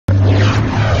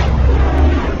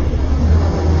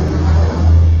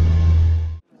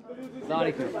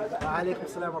alaikum. Alaikum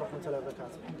assalam wa rahmatullahi wa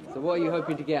barakatuh. So what are you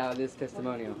hoping to get out of this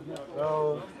testimonial?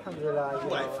 Well,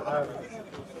 alhamdulillah,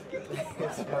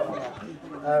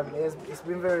 it's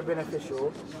been very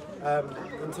beneficial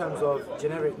in terms of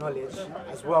generic knowledge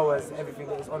as well as everything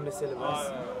that is on the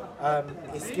syllabus.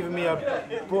 It's given me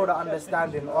a broader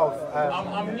understanding of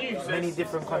many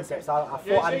different concepts. I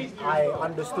thought I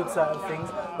understood certain things,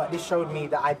 but this showed me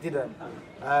that I didn't.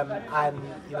 And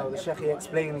the Sheikh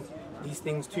explained these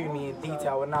things to me in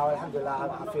detail, and now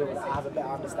alhamdulillah I feel that I have a better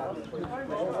understanding.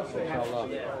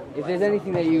 If there's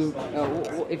anything that you,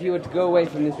 if you were to go away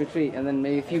from this retreat and then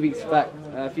maybe a few weeks back,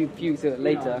 a few weeks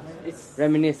later,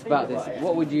 reminisce about this,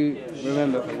 what would you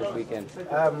remember from this weekend?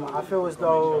 I feel as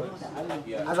though,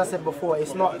 as I said before,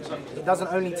 it doesn't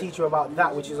only teach you about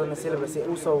that which is on the syllabus, it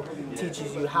also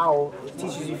teaches you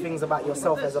things about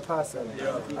yourself as a person.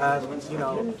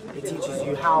 It teaches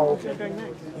you how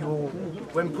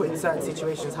when put in certain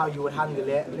situations, how you would handle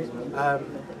it,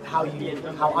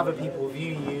 how other people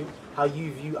view you, how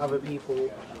you view other people.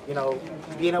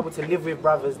 Being able to live with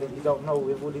brothers that you don't know,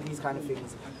 with all of these kind of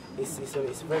things,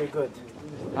 it's very good.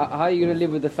 How are you going to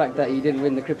live with the fact that you didn't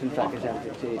win the Crippen Tracker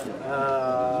Championship?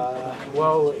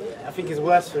 Well, I think it's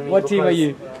worse for me. What team are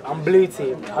you? I'm blue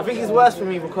team. I think it's worse for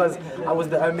me because I was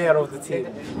the Amir of the team.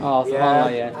 Oh,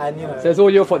 yeah. And so it's all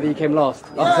your fault that you came last.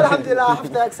 Yeah, alhamdulillah, I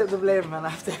have to accept the blame, man. I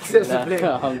have to accept the blame.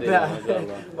 Alhamdulillah.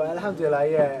 But alhamdulillah,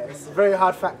 yeah, it's a very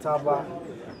hard factor, but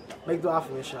make dua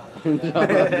for me,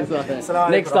 inshallah.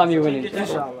 Next time you win it.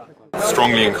 Inshallah.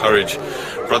 Strongly encourage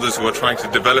brothers who are trying to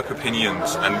develop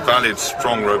opinions and valid,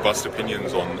 strong, robust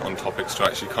opinions on topics to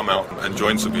actually come out and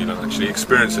join Sabeel and actually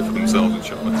experience it for themselves,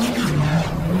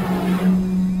 inshallah.